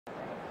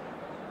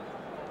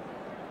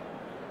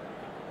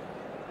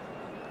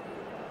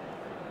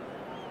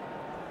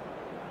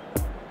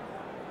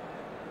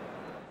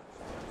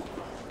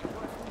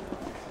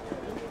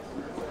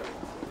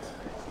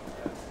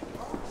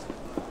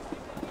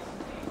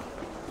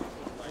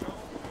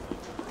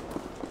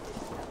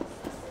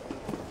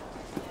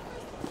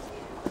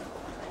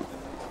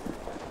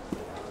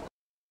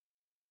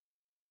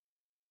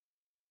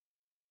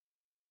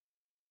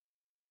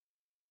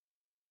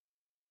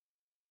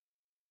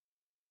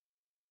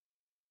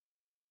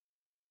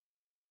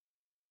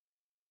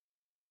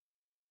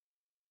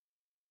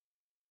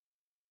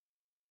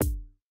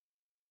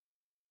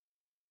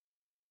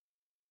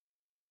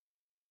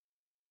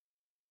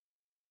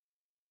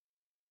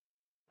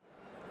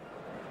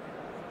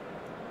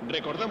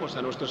Recordamos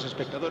a nuestros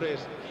espectadores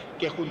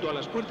que junto a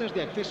las puertas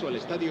de acceso al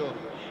estadio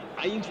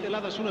hay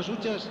instaladas unas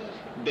huchas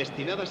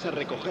destinadas a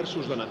recoger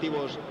sus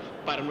donativos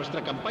para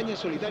nuestra campaña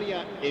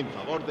solidaria en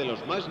favor de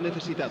los más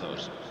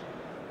necesitados.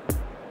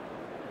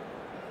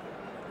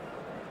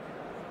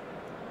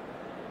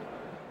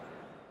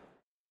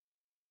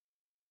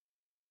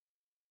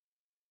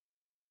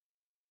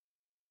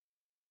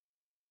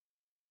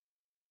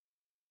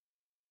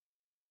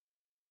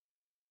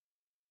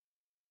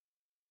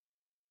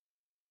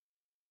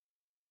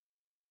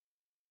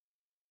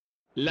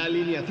 La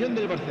alineación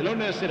del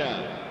Barcelona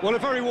será... Well, a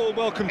very warm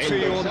welcome to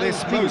you on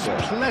this most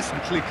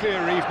pleasantly clear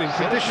evening.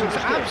 Conditions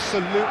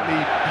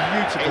absolutely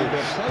beautiful.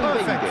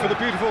 Perfect for the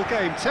beautiful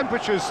game.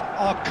 Temperatures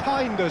are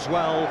kind as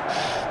well.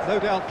 No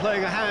doubt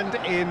playing a hand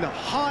in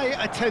high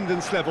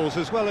attendance levels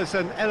as well as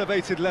an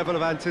elevated level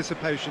of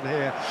anticipation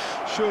here.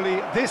 Surely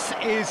this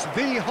is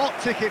the hot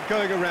ticket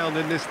going around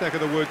in this neck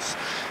of the woods.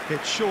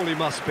 It surely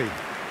must be.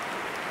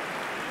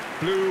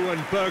 Blue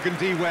and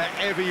burgundy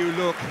wherever you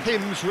look,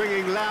 hymns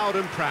ringing loud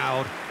and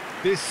proud.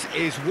 This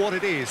is what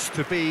it is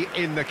to be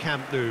in the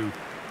Camp Nou.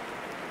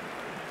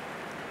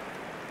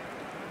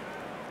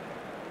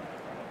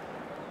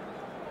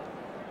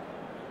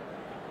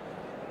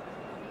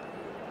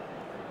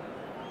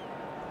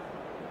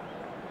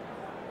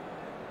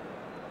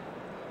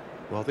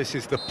 Well, this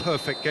is the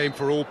perfect game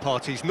for all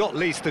parties, not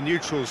least the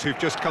neutrals who've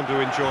just come to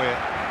enjoy it.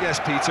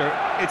 Yes, Peter,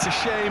 it's a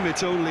shame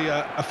it's only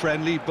a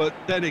friendly, but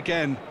then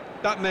again,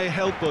 that may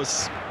help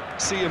us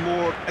see a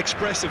more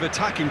expressive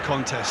attacking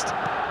contest.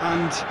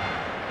 And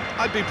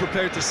I'd be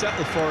prepared to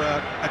settle for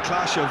a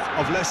clash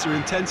of lesser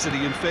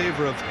intensity in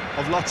favour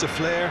of lots of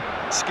flair,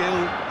 skill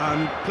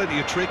and plenty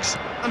of tricks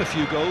and a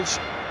few goals.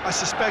 I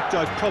suspect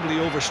I've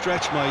probably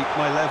overstretched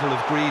my level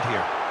of greed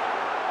here.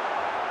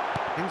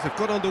 Things have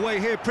got underway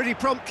here pretty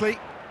promptly.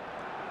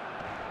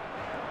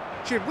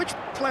 Jim, which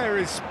player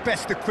is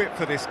best equipped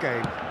for this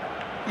game?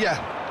 Yeah,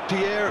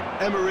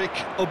 Pierre-Emerick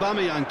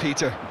Aubameyang,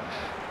 Peter.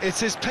 It's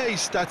his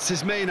pace that's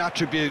his main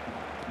attribute,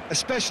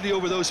 especially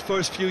over those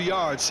first few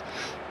yards,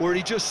 where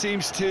he just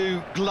seems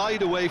to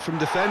glide away from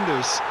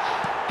defenders,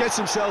 gets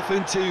himself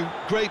into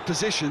great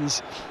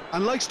positions,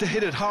 and likes to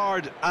hit it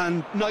hard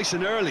and nice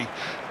and early.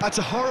 That's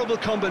a horrible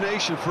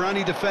combination for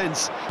any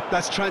defence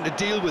that's trying to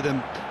deal with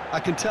him, I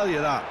can tell you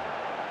that.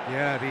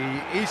 Yeah,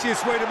 the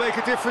easiest way to make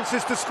a difference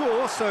is to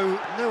score, so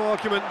no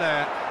argument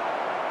there.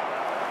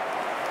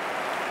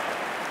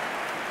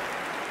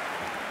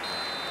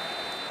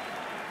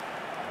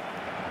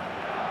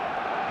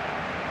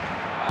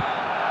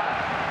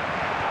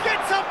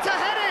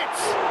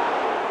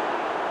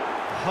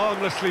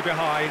 Harmlessly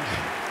behind.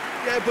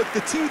 Yeah, but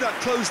the two that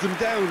closed them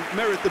down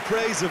merit the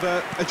praise of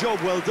a job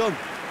well done.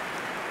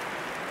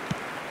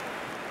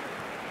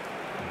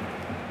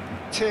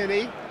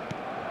 Tierney.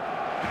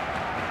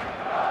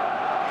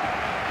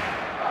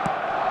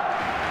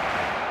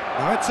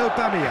 Now it's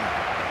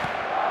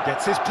Aubameyang.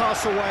 Gets his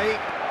pass away.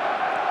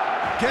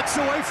 Gets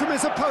away from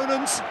his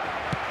opponents.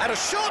 And a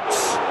shot!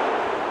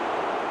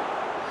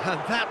 And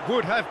that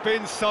would have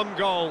been some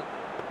goal.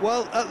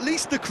 Well, at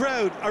least the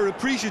crowd are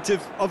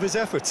appreciative of his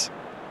efforts.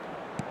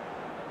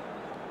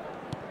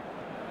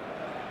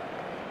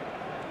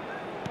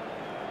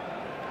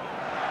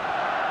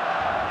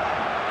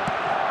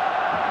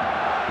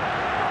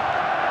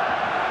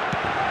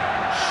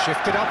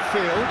 Shifted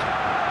upfield.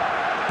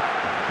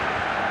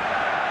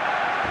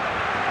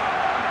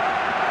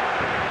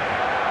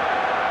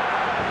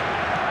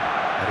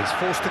 And he's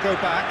forced to go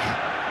back.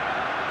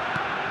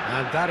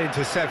 And that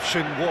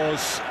interception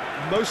was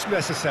most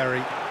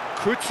necessary.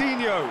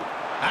 Coutinho,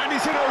 and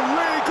he's in a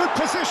really good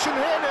position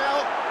here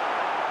now.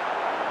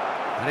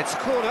 And it's a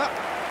corner.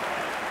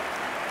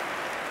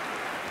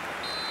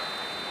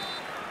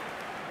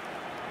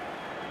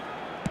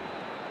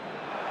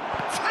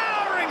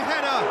 Towering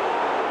header!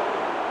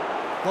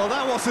 Well,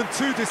 that wasn't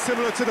too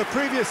dissimilar to the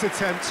previous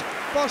attempt.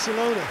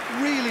 Barcelona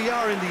really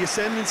are in the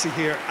ascendancy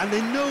here, and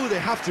they know they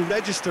have to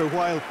register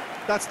while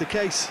that's the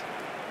case.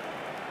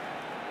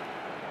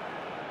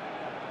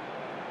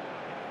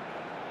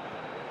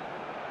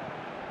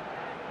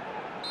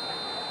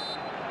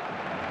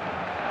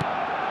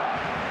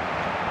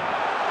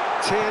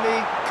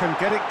 Tierney can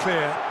get it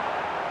clear.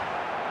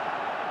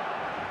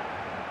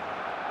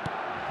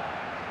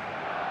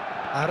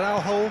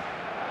 Araujo.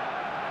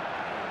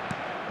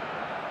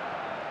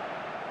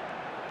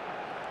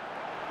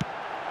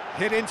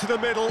 Hit into the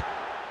middle.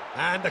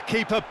 And the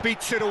keeper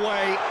beats it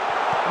away.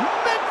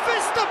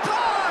 Memphis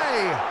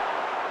Depay!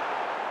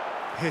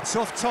 Hits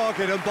off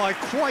target and by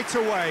quite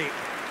a way.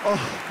 Oh,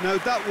 now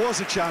that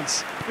was a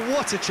chance.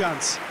 What a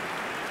chance.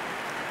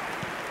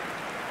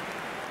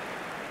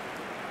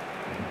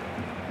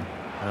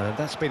 And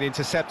that's been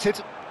intercepted.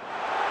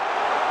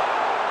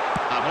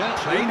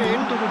 Played in.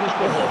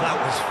 Oh, that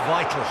was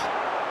vital.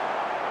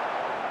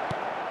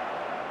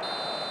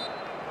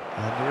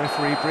 And the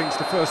referee brings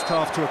the first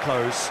half to a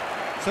close.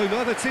 So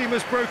neither team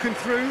has broken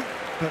through,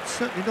 but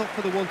certainly not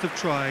for the want of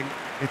trying.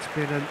 It's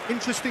been an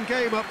interesting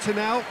game up to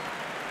now,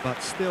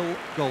 but still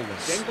goalless.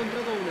 Se ha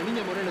encontrado una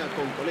niña morena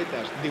con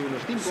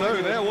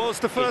So there was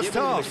the first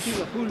half.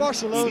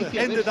 Barcelona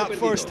ended that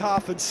first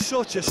half in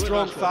such a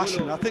strong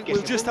fashion. I think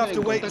we'll just have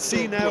to wait and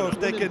see now if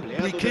they can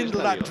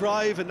rekindle that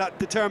drive and that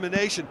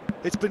determination.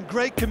 It's been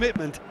great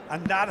commitment,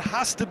 and that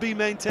has to be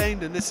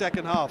maintained in the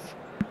second half.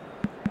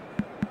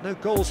 No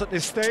goals at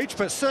this stage,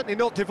 but certainly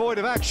not devoid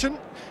of action.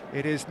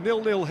 It is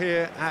 0-0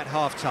 here at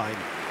half-time.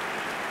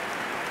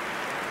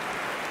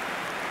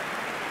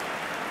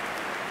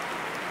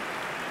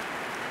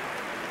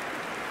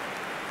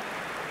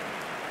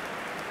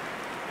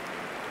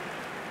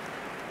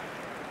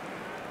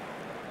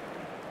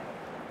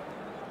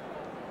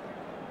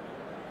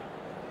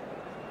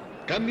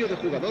 Cambio de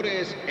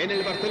jugadores en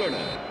el Barcelona.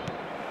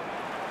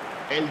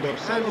 El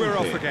dorsal And we're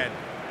 11. off again.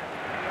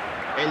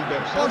 El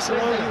dorsal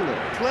Barcelona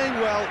 31. playing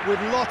well with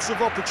lots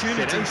of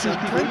opportunities and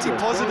plenty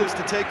positives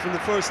to take from the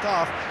first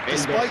half.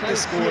 Despite the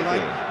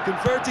scoreline,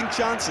 converting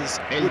chances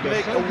would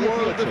make a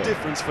world of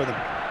difference for them.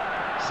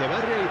 Se va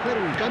a realizar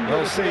un cambio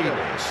Well de seen,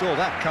 jugadores. saw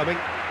that coming.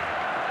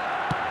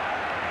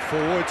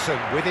 Forwards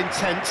and with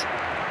intent.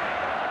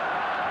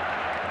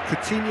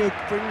 Coutinho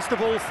brings the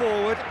ball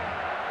forward.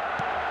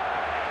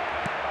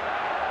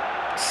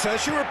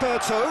 Sergio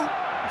Roberto.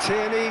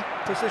 Tierney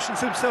positions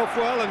himself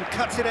well and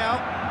cuts it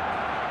out.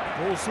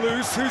 Ball's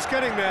loose, who's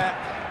getting there?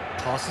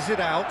 Passes it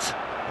out.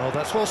 Oh,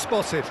 that's well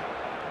spotted.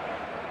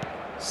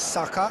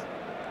 Saka.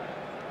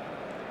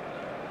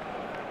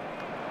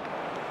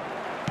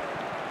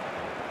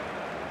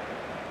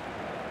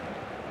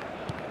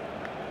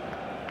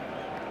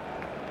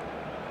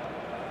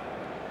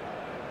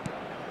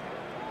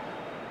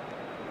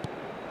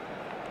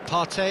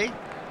 Partey.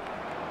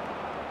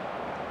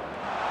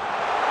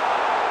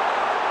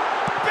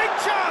 Big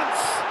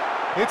chance!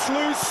 It's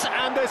loose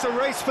and there's a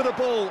race for the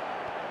ball.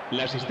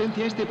 La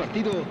asistencia a este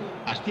partido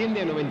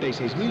asciende a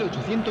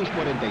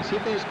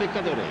 96.847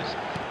 espectadores.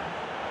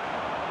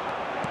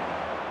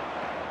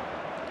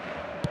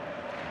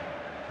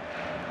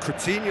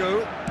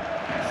 Coutinho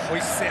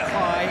hoists it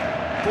high.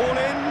 Ball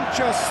in,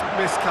 just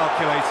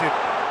miscalculated.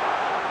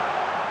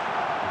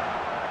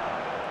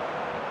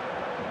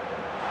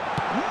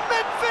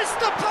 Memphis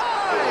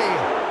Depay!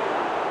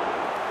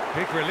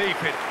 Big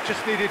relief, it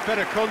just needed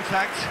better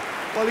contact.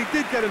 Well, he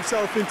did get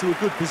himself into a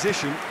good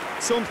position,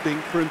 something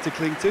for him to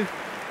cling to.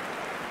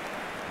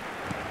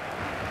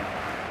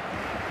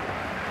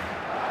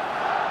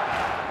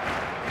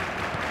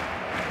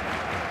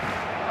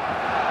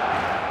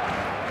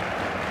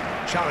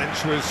 Challenge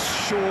was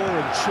sure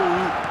and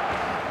true.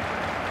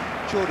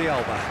 Jordi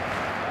Alba.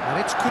 And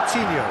it's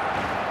Coutinho.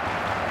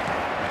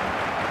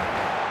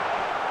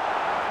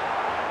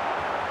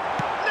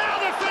 Now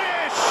the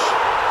finish!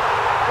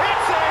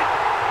 It's in!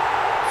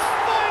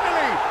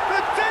 Finally!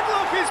 The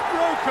deadlock is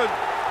broken!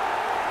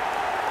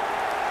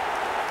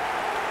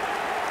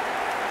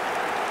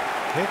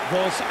 It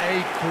was a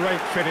great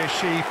finish.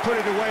 He put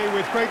it away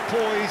with great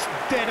poise,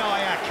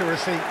 dead-eye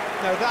accuracy.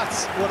 Now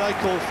that's what I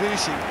call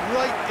finishing,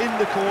 right in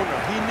the corner.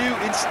 He knew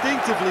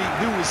instinctively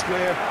who was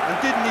square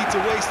and didn't need to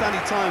waste any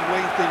time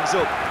weighing things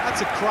up.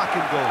 That's a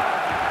cracking goal.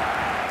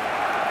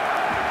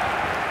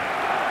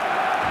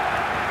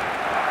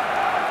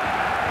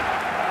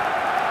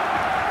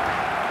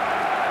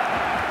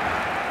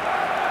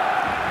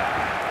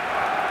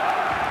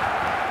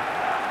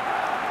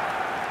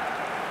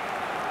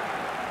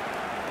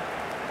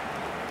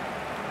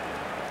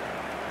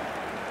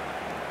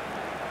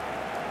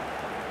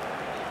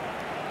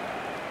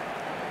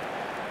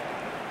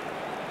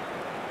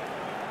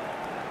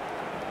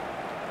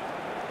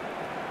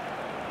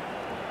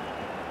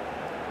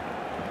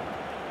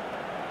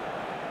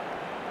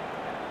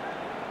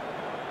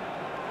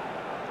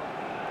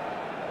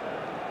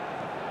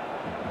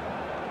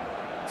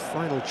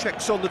 Final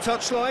checks on the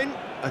touchline,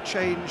 a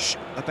change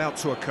about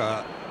to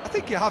occur. I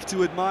think you have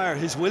to admire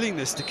his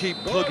willingness to keep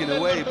plugging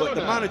away, but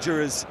the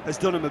manager has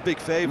done him a big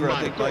favour,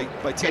 I think,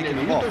 by taking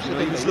him off. You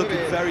know, he was looking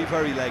very,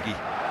 very leggy.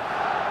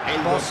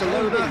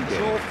 Barcelona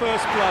draw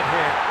first blood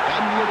here.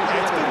 Yeah,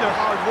 it's been their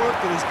hard work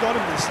that has got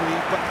him this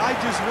lead, but I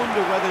just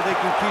wonder whether they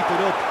can keep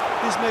it up.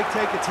 This may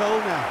take a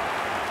toll now.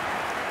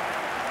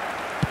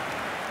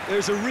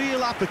 There's a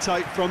real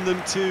appetite from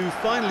them to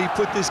finally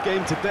put this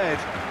game to bed,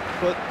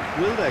 but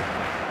will they?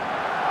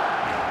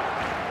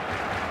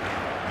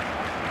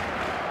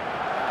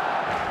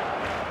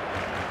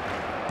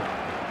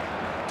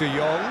 De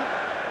Jong.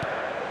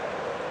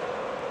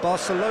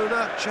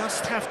 Barcelona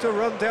just have to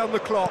run down the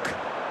clock.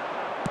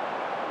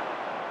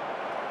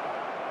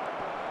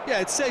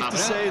 Yeah, it's safe to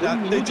say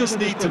that they just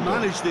need to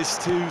manage this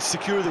to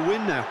secure the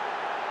win now.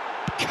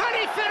 Can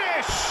he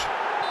finish?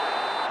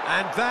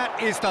 And that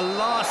is the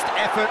last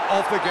effort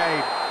of the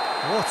game.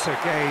 What a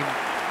game.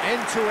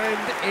 End to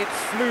end, it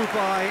flew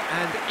by,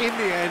 and in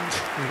the end,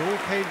 it all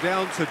came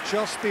down to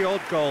just the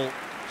odd goal.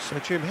 So,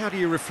 Jim, how do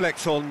you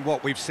reflect on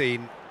what we've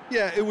seen?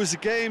 Yeah, it was a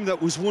game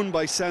that was won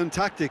by sound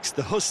tactics.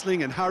 The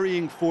hustling and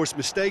harrying forced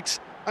mistakes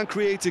and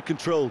created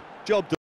control. Job done.